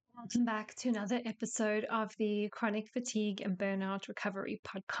Welcome back to another episode of the Chronic Fatigue and Burnout Recovery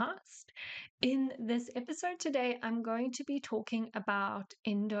podcast. In this episode today, I'm going to be talking about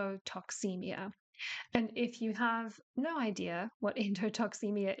endotoxemia. And if you have no idea what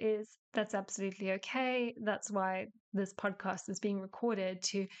endotoxemia is, that's absolutely okay. That's why this podcast is being recorded,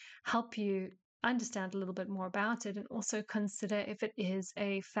 to help you understand a little bit more about it and also consider if it is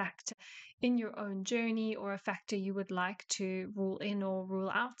a factor in your own journey or a factor you would like to rule in or rule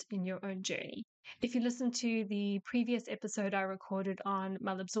out in your own journey. If you listen to the previous episode I recorded on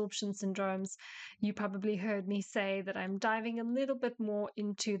malabsorption syndromes, you probably heard me say that I'm diving a little bit more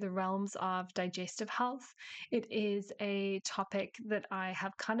into the realms of digestive health. It is a topic that I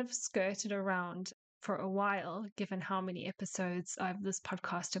have kind of skirted around for a while, given how many episodes of this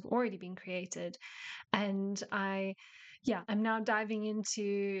podcast have already been created. And I'm now diving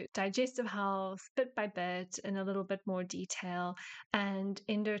into digestive health bit by bit in a little bit more detail. And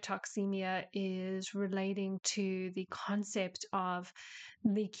endotoxemia is relating to the concept of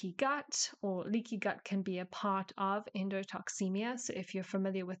leaky gut, or leaky gut can be a part of endotoxemia. So if you're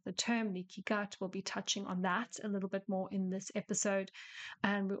familiar with the term leaky gut, we'll be touching on that a little bit more in this episode.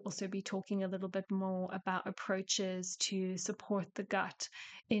 And we'll also be talking a little bit more about approaches to support the gut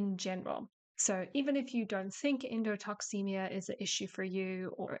in general. So even if you don't think endotoxemia is an issue for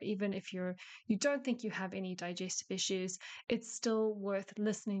you, or even if you don't think you have any digestive issues, it's still worth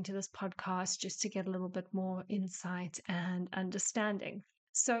listening to this podcast just to get a little bit more insight and understanding.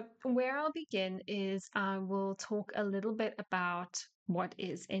 So where I'll begin is I will talk a little bit about what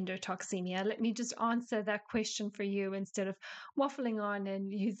is endotoxemia. Let me just answer that question for you instead of waffling on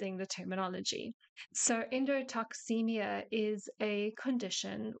and using the terminology. So, endotoxemia is a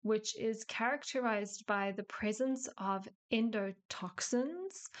condition which is characterized by the presence of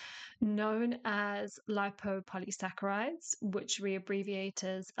endotoxins known as lipopolysaccharides, which we abbreviate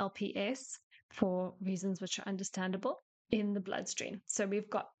as LPS for reasons which are understandable, in the bloodstream. So we've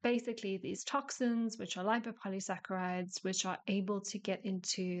got basically these toxins, which are lipopolysaccharides, which are able to get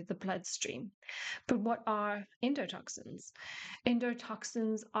into the bloodstream. But what are endotoxins?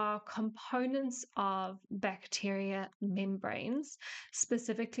 Endotoxins are components of bacteria membranes,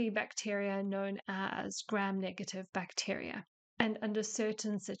 specifically bacteria known as gram-negative bacteria. And under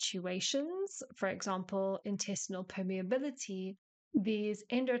certain situations, for example, intestinal permeability, these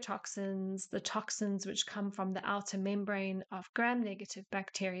endotoxins, the toxins which come from the outer membrane of gram-negative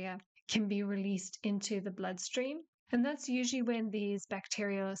bacteria, can be released into the bloodstream. And that's usually when these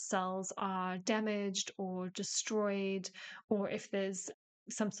bacterial cells are damaged or destroyed, or if there's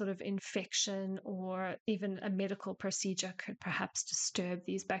some sort of infection, or even a medical procedure could perhaps disturb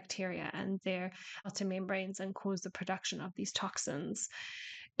these bacteria and their outer membranes and cause the production of these toxins.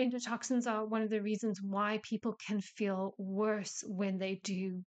 Endotoxins are one of the reasons why people can feel worse when they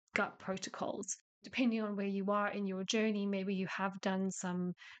do gut protocols. Depending on where you are in your journey, maybe you have done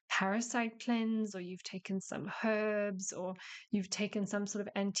some parasite cleanse, or you've taken some herbs, or you've taken some sort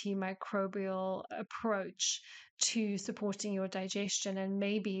of antimicrobial approach to supporting your digestion. And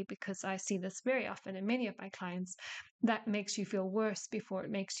maybe, because I see this very often in many of my clients, that makes you feel worse before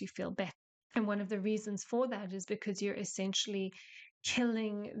it makes you feel better. And one of the reasons for that is because you're essentially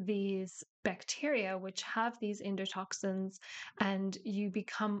killing these bacteria which have these endotoxins, and you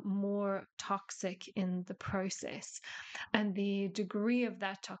become more toxic in the process. And the degree of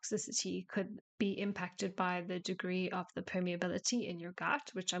that toxicity could be impacted by the degree of the permeability in your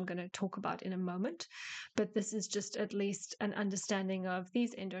gut, which I'm going to talk about in a moment. But this is just at least an understanding of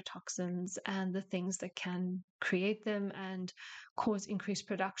these endotoxins and the things that can create them and cause increased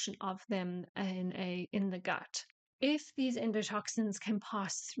production of them in the gut. If these endotoxins can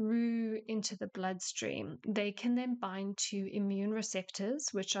pass through into the bloodstream, they can then bind to immune receptors,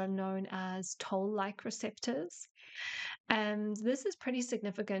 which are known as toll-like receptors. And this is pretty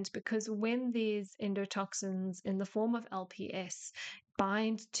significant because when these endotoxins in the form of LPS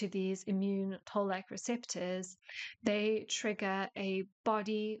bind to these immune toll-like receptors, they trigger a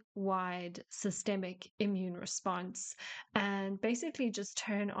body-wide systemic immune response and basically just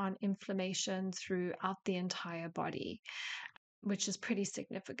turn on inflammation throughout the entire body, which is pretty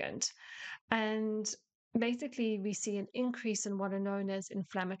significant. And basically, we see an increase in what are known as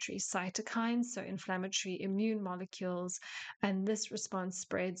inflammatory cytokines, so inflammatory immune molecules, and this response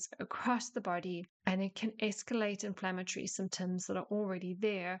spreads across the body, and it can escalate inflammatory symptoms that are already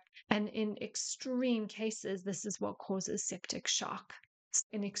there. And in extreme cases, this is what causes septic shock.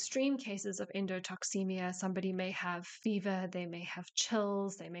 In extreme cases of endotoxemia, somebody may have fever, they may have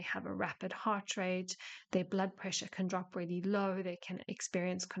chills, they may have a rapid heart rate, their blood pressure can drop really low, they can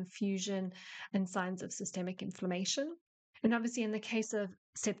experience confusion and signs of systemic inflammation. And obviously, in the case of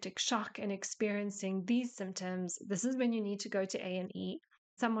septic shock and experiencing these symptoms, this is when you need to go to A&E.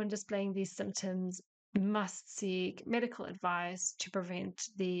 Someone displaying these symptoms must seek medical advice to prevent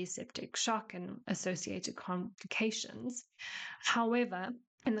the septic shock and associated complications. However,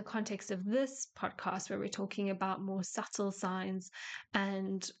 in the context of this podcast, where we're talking about more subtle signs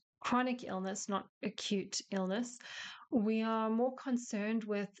and chronic illness, not acute illness, we are more concerned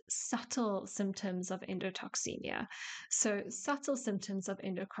with subtle symptoms of endotoxemia. So, subtle symptoms of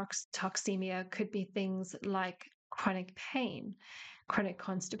endotoxemia could be things like chronic pain, chronic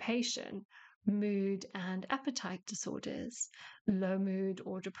constipation, mood and appetite disorders, low mood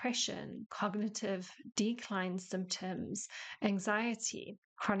or depression, cognitive decline symptoms, anxiety,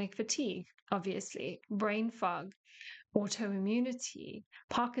 chronic fatigue, obviously, brain fog, autoimmunity,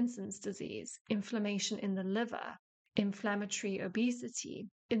 Parkinson's disease, inflammation in the liver, inflammatory obesity,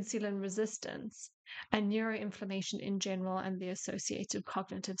 insulin resistance, and neuroinflammation in general and the associated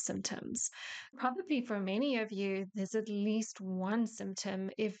cognitive symptoms. Probably for many of you, there's at least one symptom,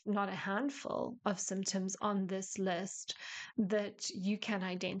 if not a handful of symptoms on this list that you can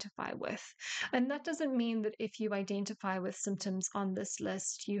identify with. And that doesn't mean that if you identify with symptoms on this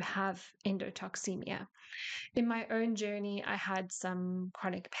list, you have endotoxemia. In my own journey, I had some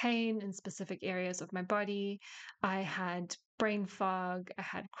chronic pain in specific areas of my body. I had brain fog. I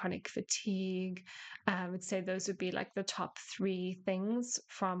had chronic fatigue. I would say those would be like the top three things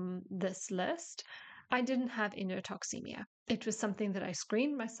from this list. I didn't have endotoxemia. It was something that I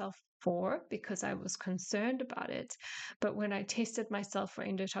screened myself for because I was concerned about it. But when I tested myself for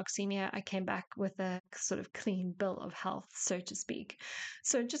endotoxemia, I came back with a sort of clean bill of health, so to speak.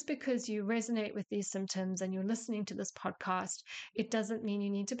 So just because you resonate with these symptoms and you're listening to this podcast, it doesn't mean you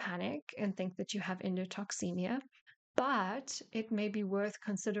need to panic and think that you have endotoxemia. But it may be worth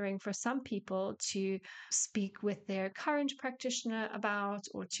considering for some people to speak with their current practitioner about,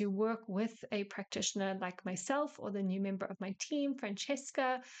 or to work with a practitioner like myself or the new member of my team,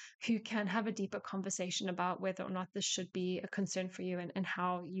 Francesca, who can have a deeper conversation about whether or not this should be a concern for you and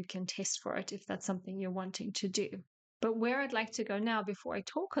how you can test for it if that's something you're wanting to do. But where I'd like to go now, before I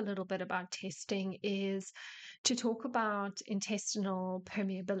talk a little bit about testing, is to talk about intestinal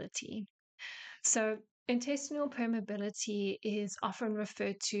permeability. So, intestinal permeability is often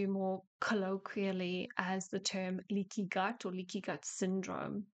referred to more colloquially as the term leaky gut or leaky gut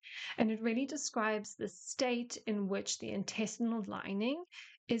syndrome. And it really describes the state in which the intestinal lining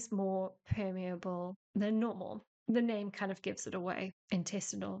is more permeable than normal. The name kind of gives it away,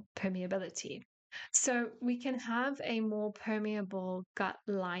 intestinal permeability. So we can have a more permeable gut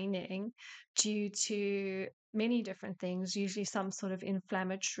lining due to many different things, usually some sort of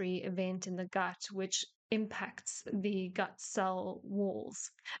inflammatory event in the gut, which impacts the gut cell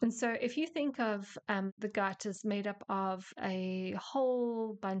walls. And so if you think of the gut as made up of a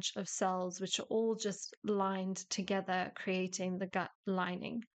whole bunch of cells, which are all just lined together, creating the gut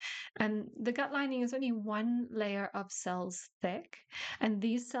lining. And the gut lining is only one layer of cells thick, and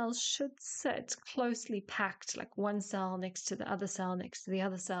these cells should sit closely packed, like one cell next to the other cell, next to the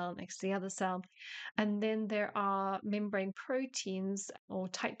other cell, next to the other cell. And then there are membrane proteins or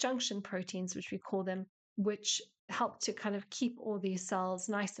tight junction proteins, which we call them, which help to kind of keep all these cells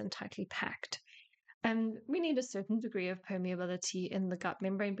nice and tightly packed. And we need a certain degree of permeability in the gut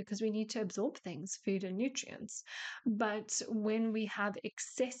membrane because we need to absorb things, food and nutrients. But when we have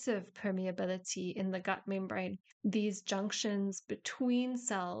excessive permeability in the gut membrane, these junctions between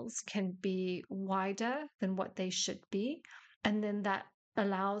cells can be wider than what they should be. And then that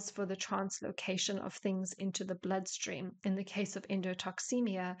allows for the translocation of things into the bloodstream. In the case of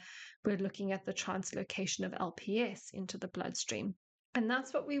endotoxemia, we're looking at the translocation of LPS into the bloodstream. And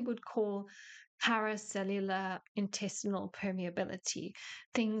that's what we would call paracellular intestinal permeability.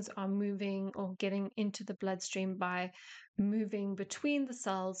 Things are moving or getting into the bloodstream by moving between the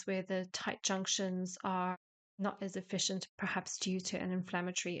cells where the tight junctions are not as efficient, perhaps due to an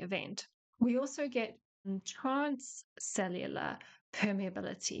inflammatory event. We also get transcellular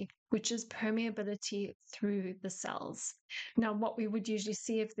permeability, which is permeability through the cells. Now, what we would usually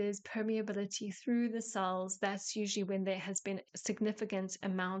see if there's permeability through the cells, that's usually when there has been a significant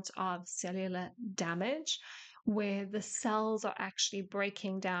amount of cellular damage, where the cells are actually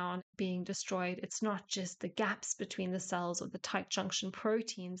breaking down, being destroyed. It's not just the gaps between the cells or the tight junction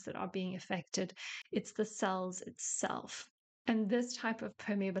proteins that are being affected, it's the cells itself. And this type of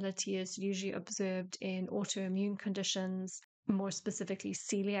permeability is usually observed in autoimmune conditions, more specifically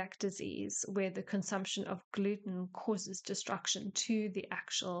celiac disease, where the consumption of gluten causes destruction to the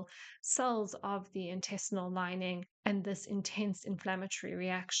actual cells of the intestinal lining, And this intense inflammatory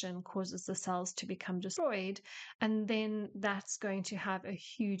reaction causes the cells to become destroyed. And then that's going to have a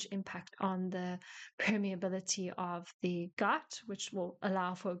huge impact on the permeability of the gut, which will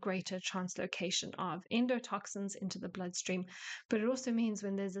allow for a greater translocation of endotoxins into the bloodstream. But it also means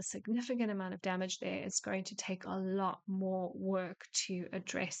when there's a significant amount of damage there, it's going to take a lot more work to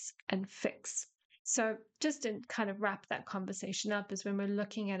address and fix. So, just to kind of wrap that conversation up, is when we're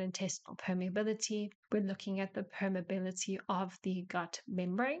looking at intestinal permeability, we're looking at the permeability of the gut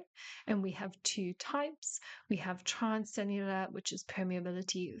membrane. And we have two types. We have transcellular, which is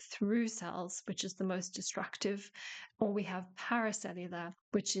permeability through cells, which is the most destructive, or we have paracellular,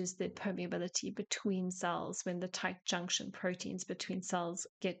 which is the permeability between cells when the tight junction proteins between cells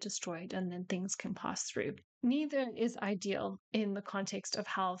get destroyed and then things can pass through. Neither is ideal in the context of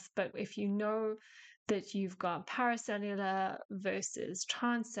health, but if you know that you've got paracellular versus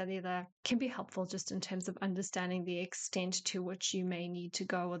transcellular, can be helpful just in terms of understanding the extent to which you may need to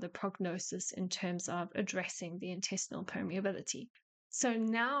go or the prognosis in terms of addressing the intestinal permeability. So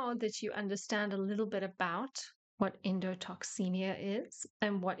now that you understand a little bit about what endotoxemia is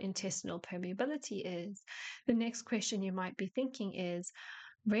and what intestinal permeability is, the next question you might be thinking is,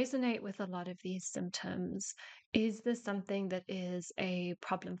 resonate with a lot of these symptoms. Is this something that is a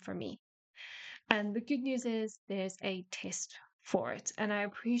problem for me? And the good news is there's a test for it. And I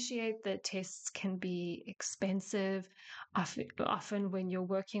appreciate that tests can be expensive. Often when you're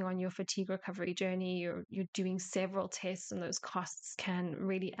working on your fatigue recovery journey, you're doing several tests and those costs can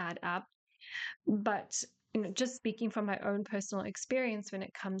really add up. But just speaking from my own personal experience when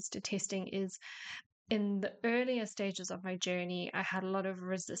it comes to testing is in the earlier stages of my journey, I had a lot of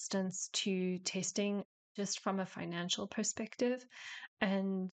resistance to testing just from a financial perspective.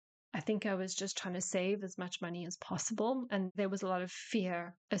 And I think I was just trying to save as much money as possible. And there was a lot of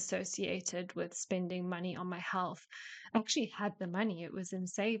fear associated with spending money on my health. I actually had the money, it was in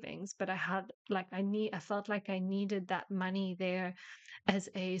savings, but I felt like I needed that money there as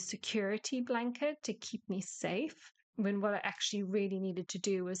a security blanket to keep me safe, when what I actually really needed to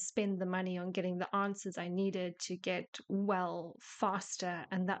do was spend the money on getting the answers I needed to get well faster.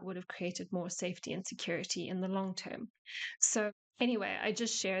 And that would have created more safety and security in the long term. So, anyway, I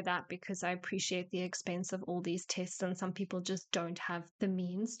just share that because I appreciate the expense of all these tests, and some people just don't have the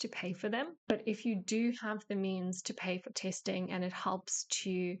means to pay for them. But if you do have the means to pay for testing and it helps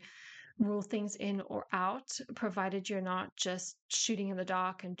to rule things in or out, provided you're not just shooting in the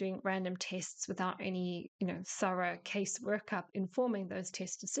dark and doing random tests without any, thorough case workup informing those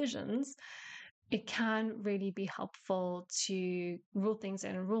test decisions, it can really be helpful to rule things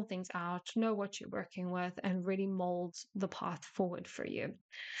in and rule things out, know what you're working with, and really mold the path forward for you.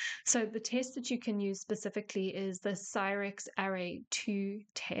 So the test that you can use specifically is the Cyrex Array 2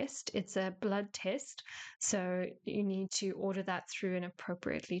 test. It's a blood test. So you need to order that through an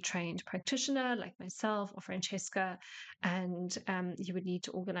appropriately trained practitioner like myself or Francesca. And you would need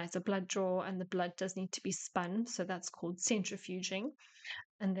to organize a blood draw, and the blood does need to be spun. So that's called centrifuging.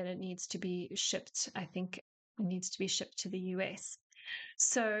 And then it needs to be shipped, I think it needs to be shipped to the US.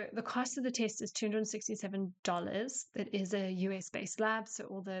 So the cost of the test is $267. It is a US-based lab, so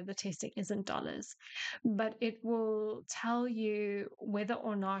all the testing is in dollars. But it will tell you whether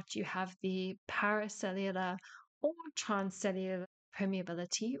or not you have the paracellular or transcellular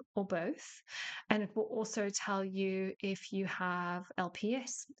permeability or both. And it will also tell you if you have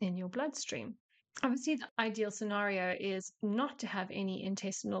LPS in your bloodstream. Obviously, the ideal scenario is not to have any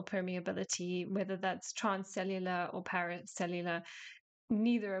intestinal permeability, whether that's transcellular or paracellular,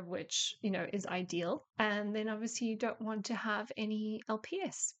 neither of which, is ideal. And then obviously you don't want to have any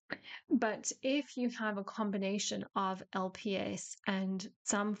LPS. But if you have a combination of LPS and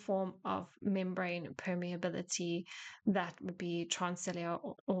some form of membrane permeability, that would be transcellular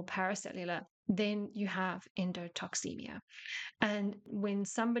or paracellular, then you have endotoxemia. And when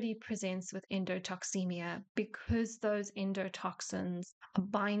somebody presents with endotoxemia, because those endotoxins are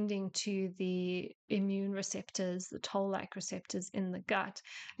binding to the immune receptors, the toll-like receptors in the gut,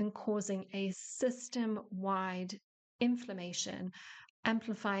 and causing a system-wide inflammation,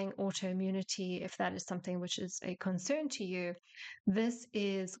 amplifying autoimmunity, if that is something which is a concern to you, this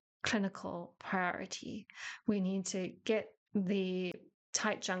is clinical priority. We need to get the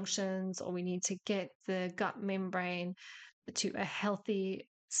tight junctions, or we need to get the gut membrane to a healthy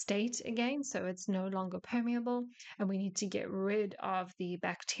state again, so it's no longer permeable, and we need to get rid of the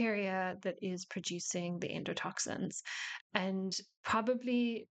bacteria that is producing the endotoxins. And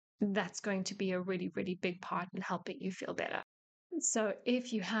probably that's going to be a really, really big part in helping you feel better. So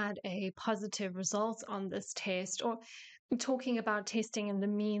if you had a positive result on this test, or talking about testing and the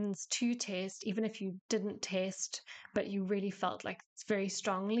means to test, even if you didn't test, but you really felt like it's very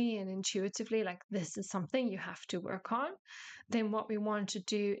strongly and intuitively like this is something you have to work on, then what we want to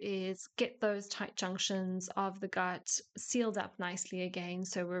do is get those tight junctions of the gut sealed up nicely again.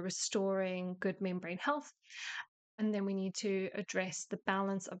 So we're restoring good membrane health. And then we need to address the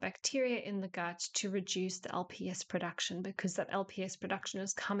balance of bacteria in the gut to reduce the LPS production, because that LPS production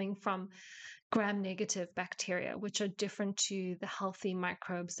is coming from gram-negative bacteria, which are different to the healthy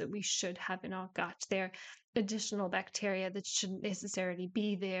microbes that we should have in our gut. They're additional bacteria that shouldn't necessarily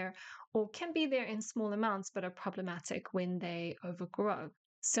be there or can be there in small amounts, but are problematic when they overgrow.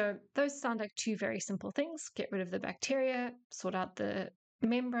 So those sound like two very simple things. Get rid of the bacteria, sort out the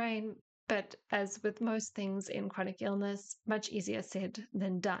membrane. But as with most things in chronic illness, much easier said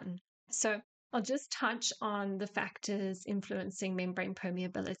than done. So I'll just touch on the factors influencing membrane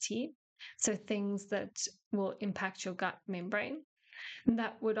permeability. So things that will impact your gut membrane.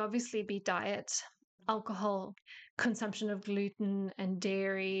 That would obviously be diet, alcohol, consumption of gluten and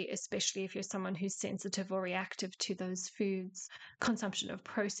dairy, especially if you're someone who's sensitive or reactive to those foods, consumption of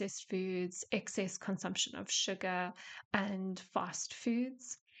processed foods, excess consumption of sugar and fast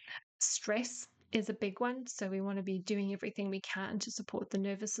foods. Stress is a big one. So we want to be doing everything we can to support the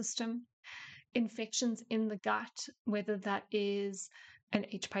nervous system. Infections in the gut, whether that is an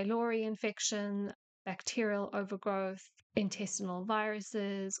H. pylori infection, bacterial overgrowth, intestinal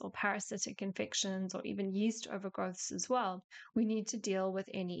viruses, or parasitic infections, or even yeast overgrowths as well. We need to deal with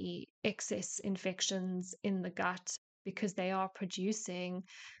any excess infections in the gut because they are producing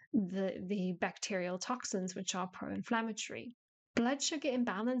the bacterial toxins, which are pro-inflammatory. Blood sugar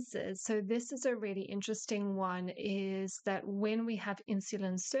imbalances. So this is a really interesting one, is that when we have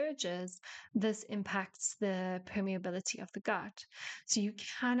insulin surges, this impacts the permeability of the gut. So you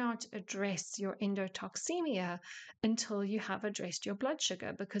cannot address your endotoxemia until you have addressed your blood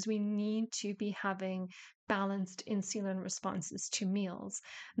sugar, because we need to be having balanced insulin responses to meals.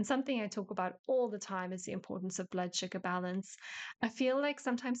 And something I talk about all the time is the importance of blood sugar balance. I feel like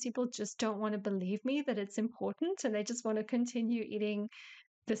sometimes people just don't want to believe me that it's important, and they just want to continue eating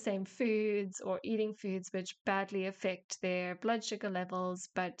the same foods or eating foods which badly affect their blood sugar levels.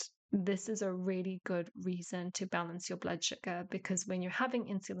 But this is a really good reason to balance your blood sugar, because when you're having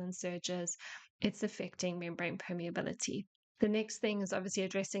insulin surges, it's affecting membrane permeability. The next thing is obviously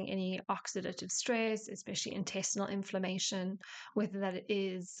addressing any oxidative stress, especially intestinal inflammation, whether that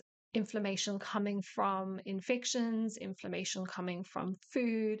is inflammation coming from infections, inflammation coming from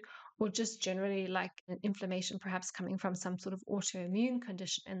food, or just generally like an inflammation perhaps coming from some sort of autoimmune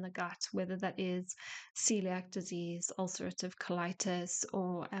condition in the gut, whether that is celiac disease, ulcerative colitis,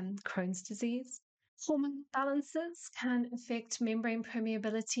 or Crohn's disease. Hormone balances can affect membrane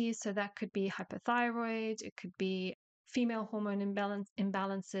permeability. So that could be hypothyroid, it could be female hormone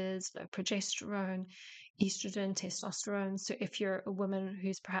imbalances, progesterone, estrogen, testosterone. So if you're a woman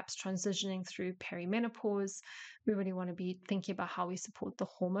who's perhaps transitioning through perimenopause, we really want to be thinking about how we support the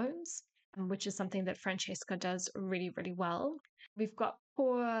hormones, which is something that Francesca does really, really well. We've got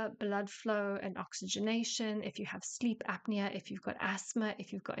poor blood flow and oxygenation. If you have sleep apnea, if you've got asthma,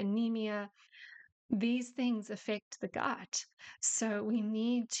 if you've got anemia, these things affect the gut. So we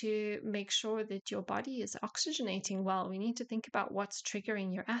need to make sure that your body is oxygenating well. We need to think about what's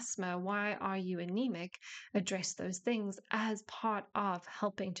triggering your asthma. Why are you anemic? Address those things as part of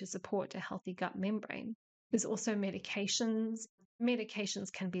helping to support a healthy gut membrane. There's also medications.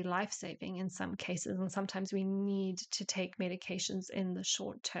 Medications can be life-saving in some cases, and sometimes we need to take medications in the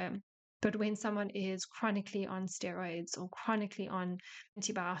short term. But when someone is chronically on steroids or chronically on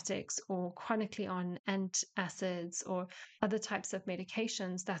antibiotics or chronically on antacids or other types of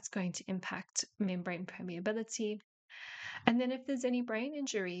medications, that's going to impact membrane permeability. And then if there's any brain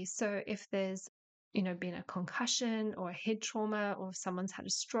injury, so if there's been a concussion or a head trauma, or someone's had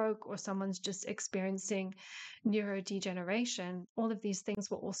a stroke, or someone's just experiencing neurodegeneration, all of these things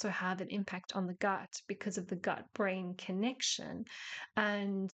will also have an impact on the gut because of the gut-brain connection.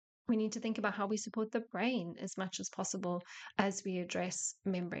 And we need to think about how we support the brain as much as possible as we address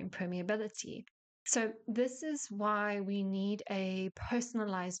membrane permeability. So this is why we need a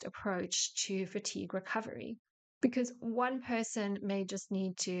personalized approach to fatigue recovery, because one person may just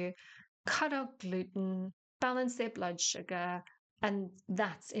need to cut out gluten, balance their blood sugar, and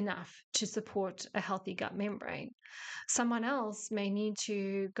that's enough to support a healthy gut membrane. Someone else may need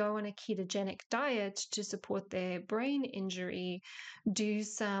to go on a ketogenic diet to support their brain injury, do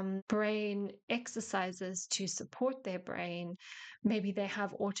some brain exercises to support their brain. Maybe they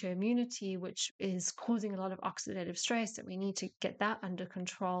have autoimmunity, which is causing a lot of oxidative stress, and we need to get that under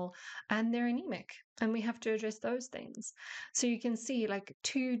control. And they're anemic, and we have to address those things. So you can see like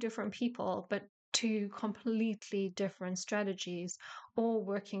two different people, but two completely different strategies, all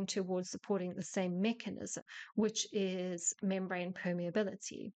working towards supporting the same mechanism, which is membrane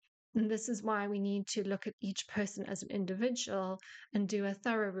permeability. And this is why we need to look at each person as an individual and do a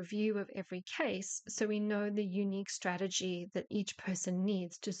thorough review of every case so we know the unique strategy that each person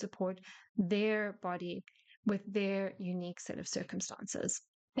needs to support their body with their unique set of circumstances.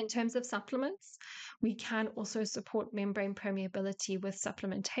 In terms of supplements, we can also support membrane permeability with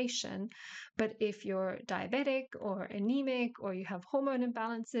supplementation. But if you're diabetic or anemic, or you have hormone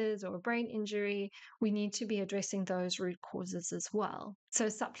imbalances or brain injury, we need to be addressing those root causes as well. So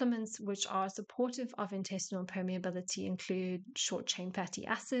supplements which are supportive of intestinal permeability include short chain fatty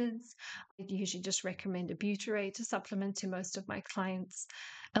acids. I usually just recommend a butyrate to supplement to most of my clients.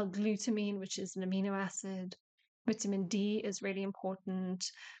 L-glutamine, which is an amino acid. Vitamin D is really important.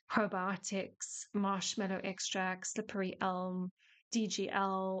 Probiotics, marshmallow extract, slippery elm,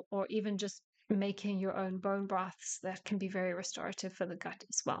 DGL, or even just making your own bone broths that can be very restorative for the gut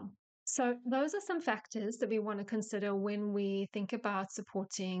as well. So those are some factors that we want to consider when we think about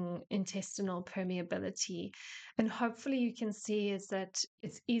supporting intestinal permeability. And hopefully you can see is that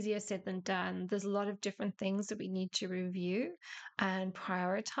it's easier said than done. There's a lot of different things that we need to review and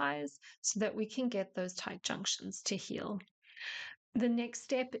prioritize so that we can get those tight junctions to heal. The next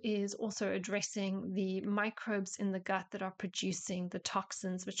step is also addressing the microbes in the gut that are producing the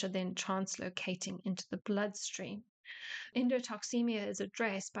toxins, which are then translocating into the bloodstream. Endotoxemia is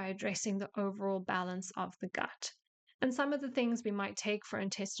addressed by addressing the overall balance of the gut. And some of the things we might take for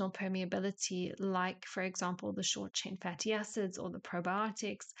intestinal permeability, like, for example, the short chain fatty acids or the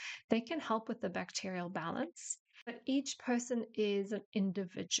probiotics, they can help with the bacterial balance. But each person is an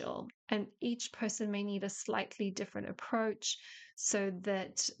individual, and each person may need a slightly different approach so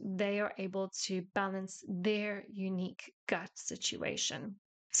that they are able to balance their unique gut situation.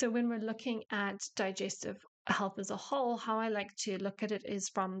 So when we're looking at digestive health as a whole, how I like to look at it is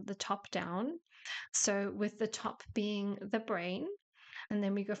from the top down. So with the top being the brain, and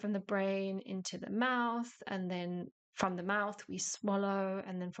then we go from the brain into the mouth, and then from the mouth we swallow,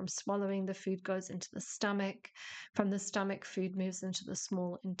 and then from swallowing the food goes into the stomach. From the stomach, food moves into the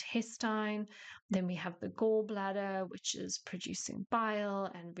small intestine. Then we have the gallbladder, which is producing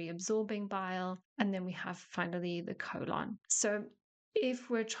bile and reabsorbing bile. And then we have finally the colon. So if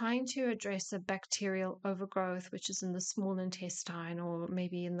we're trying to address a bacterial overgrowth, which is in the small intestine or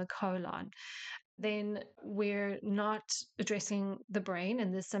maybe in the colon, then we're not addressing the brain,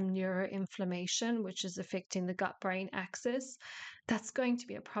 and there's some neuroinflammation, which is affecting the gut brain axis, that's going to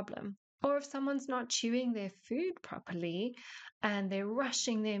be a problem. Or if someone's not chewing their food properly and they're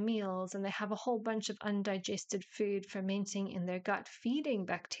rushing their meals and they have a whole bunch of undigested food fermenting in their gut, feeding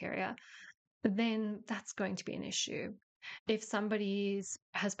bacteria, then that's going to be an issue. If somebody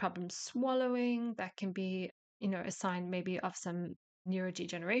has problems swallowing, that can be, a sign maybe of some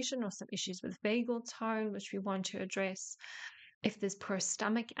neurodegeneration or some issues with vagal tone, which we want to address. If there's poor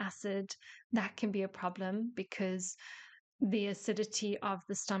stomach acid, that can be a problem because the acidity of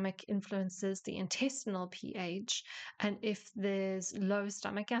the stomach influences the intestinal pH. And if there's low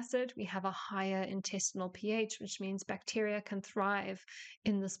stomach acid, we have a higher intestinal pH, which means bacteria can thrive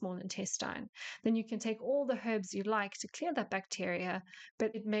in the small intestine. Then you can take all the herbs you like to clear that bacteria,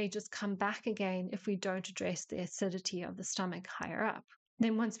 but it may just come back again if we don't address the acidity of the stomach higher up.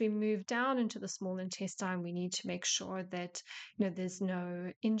 Then once we move down into the small intestine, we need to make sure that there's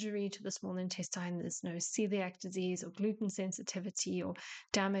no injury to the small intestine, there's no celiac disease or gluten sensitivity or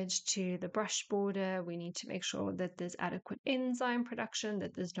damage to the brush border. We need to make sure that there's adequate enzyme production,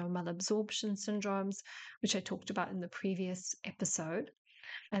 that there's no malabsorption syndromes, which I talked about in the previous episode.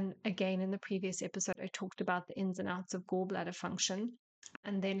 And again, in the previous episode, I talked about the ins and outs of gallbladder function.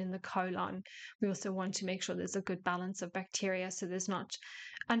 And then in the colon, we also want to make sure there's a good balance of bacteria. So there's not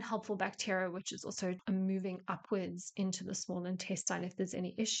unhelpful bacteria, which is also moving upwards into the small intestine if there's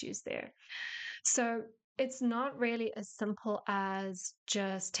any issues there. So it's not really as simple as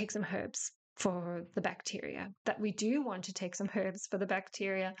just take some herbs. for the bacteria, that we do want to take some herbs for the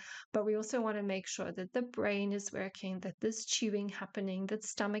bacteria, but we also want to make sure that the brain is working, that there's chewing happening, that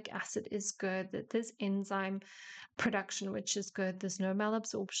stomach acid is good, that there's enzyme production, which is good, there's no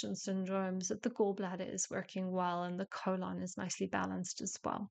malabsorption syndromes, that the gallbladder is working well, and the colon is nicely balanced as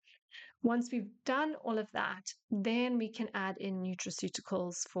well. Once we've done all of that, then we can add in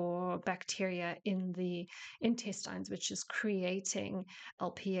nutraceuticals for bacteria in the intestines, which is creating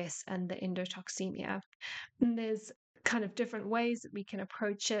LPS and the endotoxemia. And there's kind of different ways that we can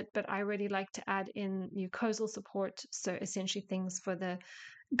approach it, but I really like to add in mucosal support. So essentially things for the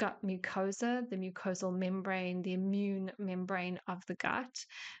gut mucosa, the mucosal membrane, the immune membrane of the gut.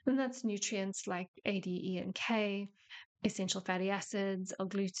 And that's nutrients like A, D, E, and K, essential fatty acids,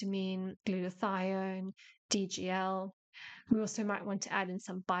 L-glutamine, glutathione, DGL. We also might want to add in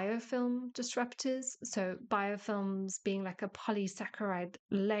some biofilm disruptors. So biofilms being like a polysaccharide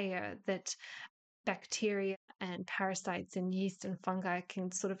layer that bacteria and parasites and yeast and fungi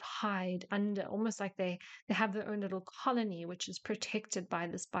can sort of hide under, almost like they have their own little colony, which is protected by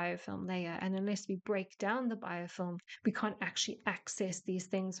this biofilm layer. And unless we break down the biofilm, we can't actually access these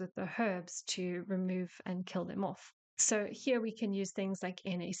things with the herbs to remove and kill them off. So here we can use things like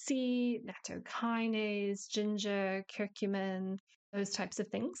NAC, nattokinase, ginger, curcumin, those types of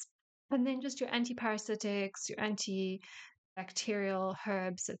things. And then just your antiparasitics, your antibacterial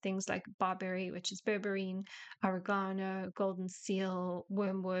herbs, so things like barberry, which is berberine, oregano, golden seal,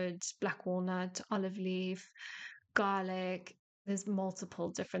 wormwood, black walnut, olive leaf, garlic. There's multiple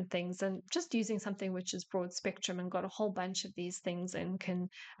different things, and just using something which is broad spectrum and got a whole bunch of these things in can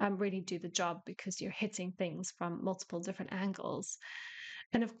really do the job, because you're hitting things from multiple different angles.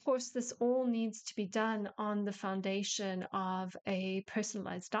 And of course, this all needs to be done on the foundation of a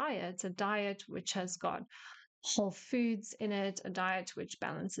personalized diet, a diet which has got whole foods in it, a diet which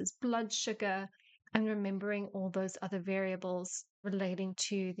balances blood sugar, and remembering all those other variables relating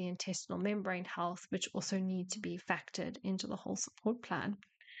to the intestinal membrane health, which also need to be factored into the whole support plan.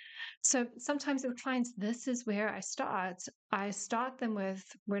 So sometimes with clients, this is where I start. I start them with,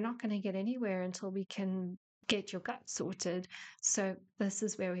 we're not going to get anywhere until we can get your gut sorted. So this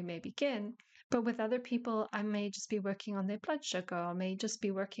is where we may begin. But with other people, I may just be working on their blood sugar, or may just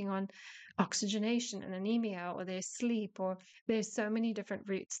be working on oxygenation and anemia, or their sleep, or there's so many different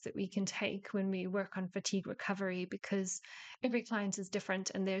routes that we can take when we work on fatigue recovery, because every client is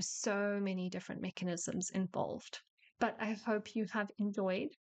different and there's so many different mechanisms involved. But I hope you have enjoyed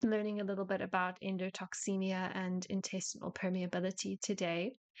learning a little bit about endotoxemia and intestinal permeability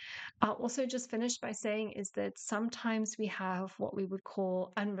today. I'll also just finish by saying is that sometimes we have what we would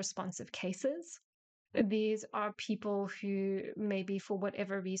call unresponsive cases. These are people who maybe for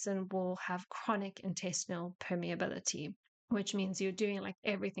whatever reason will have chronic intestinal permeability, which means you're doing like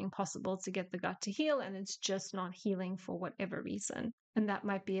everything possible to get the gut to heal, and it's just not healing for whatever reason. And that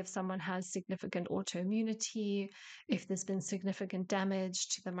might be if someone has significant autoimmunity, if there's been significant damage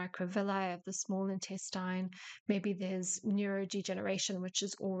to the microvilli of the small intestine, maybe there's neurodegeneration, which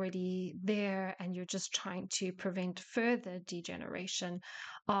is already there, and you're just trying to prevent further degeneration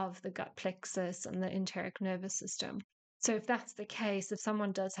of the gut plexus and the enteric nervous system. So if that's the case, if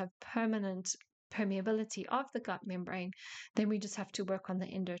someone does have permanent permeability of the gut membrane, then we just have to work on the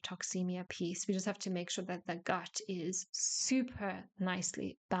endotoxemia piece. We just have to make sure that the gut is super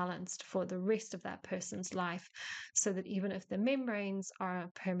nicely balanced for the rest of that person's life, so that even if the membranes are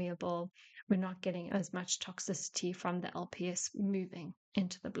permeable, we're not getting as much toxicity from the LPS moving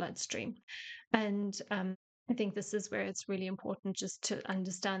into the bloodstream. And I think this is where it's really important just to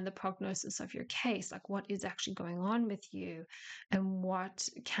understand the prognosis of your case, like what is actually going on with you and what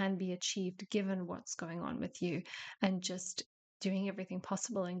can be achieved given what's going on with you, and just doing everything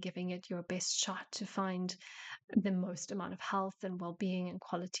possible and giving it your best shot to find the most amount of health and well-being and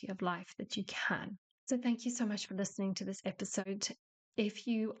quality of life that you can. So thank you so much for listening to this episode. If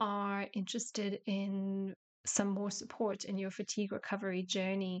you are interested in some more support in your fatigue recovery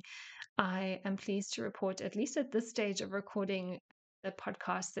journey, I am pleased to report, at least at this stage of recording the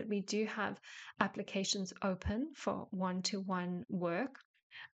podcast, that we do have applications open for one-to-one work.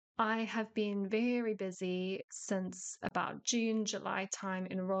 I have been very busy since about June, July time,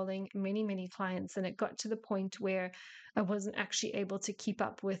 enrolling many, many clients, and it got to the point where I wasn't actually able to keep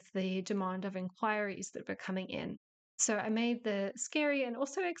up with the demand of inquiries that were coming in. So I made the scary and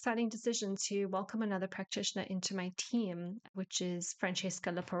also exciting decision to welcome another practitioner into my team, which is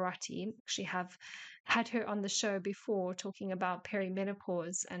Francesca Liparotti. Actually have had her on the show before talking about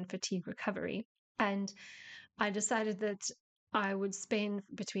perimenopause and fatigue recovery. And I decided that I would spend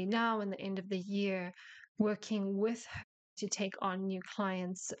between now and the end of the year working with her to take on new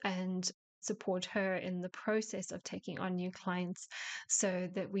clients and support her in the process of taking on new clients so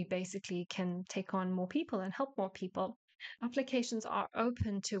that we basically can take on more people and help more people. Applications are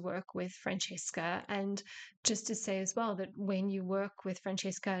open to work with Francesca. And just to say as well that when you work with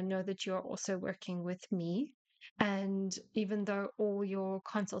Francesca, know that you're also working with me. And even though all your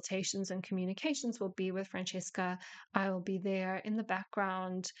consultations and communications will be with Francesca, I will be there in the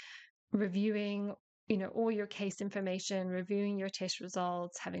background reviewing all your case information, reviewing your test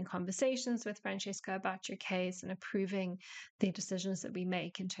results, having conversations with Francesca about your case, and approving the decisions that we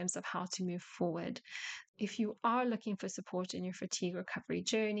make in terms of how to move forward. If you are looking for support in your fatigue recovery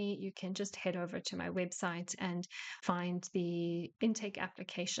journey, you can just head over to my website and find the intake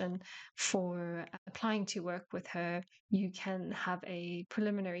application for applying to work with her. You can have a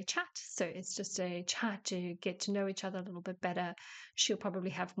preliminary chat. So it's just a chat to get to know each other a little bit better. She'll probably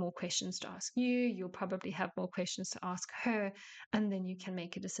have more questions to ask you. You'll probably have more questions to ask her. And then you can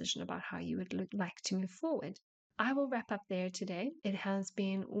make a decision about how you would like to move forward. I will wrap up there today. It has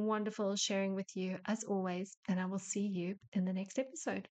been wonderful sharing with you as always, and I will see you in the next episode.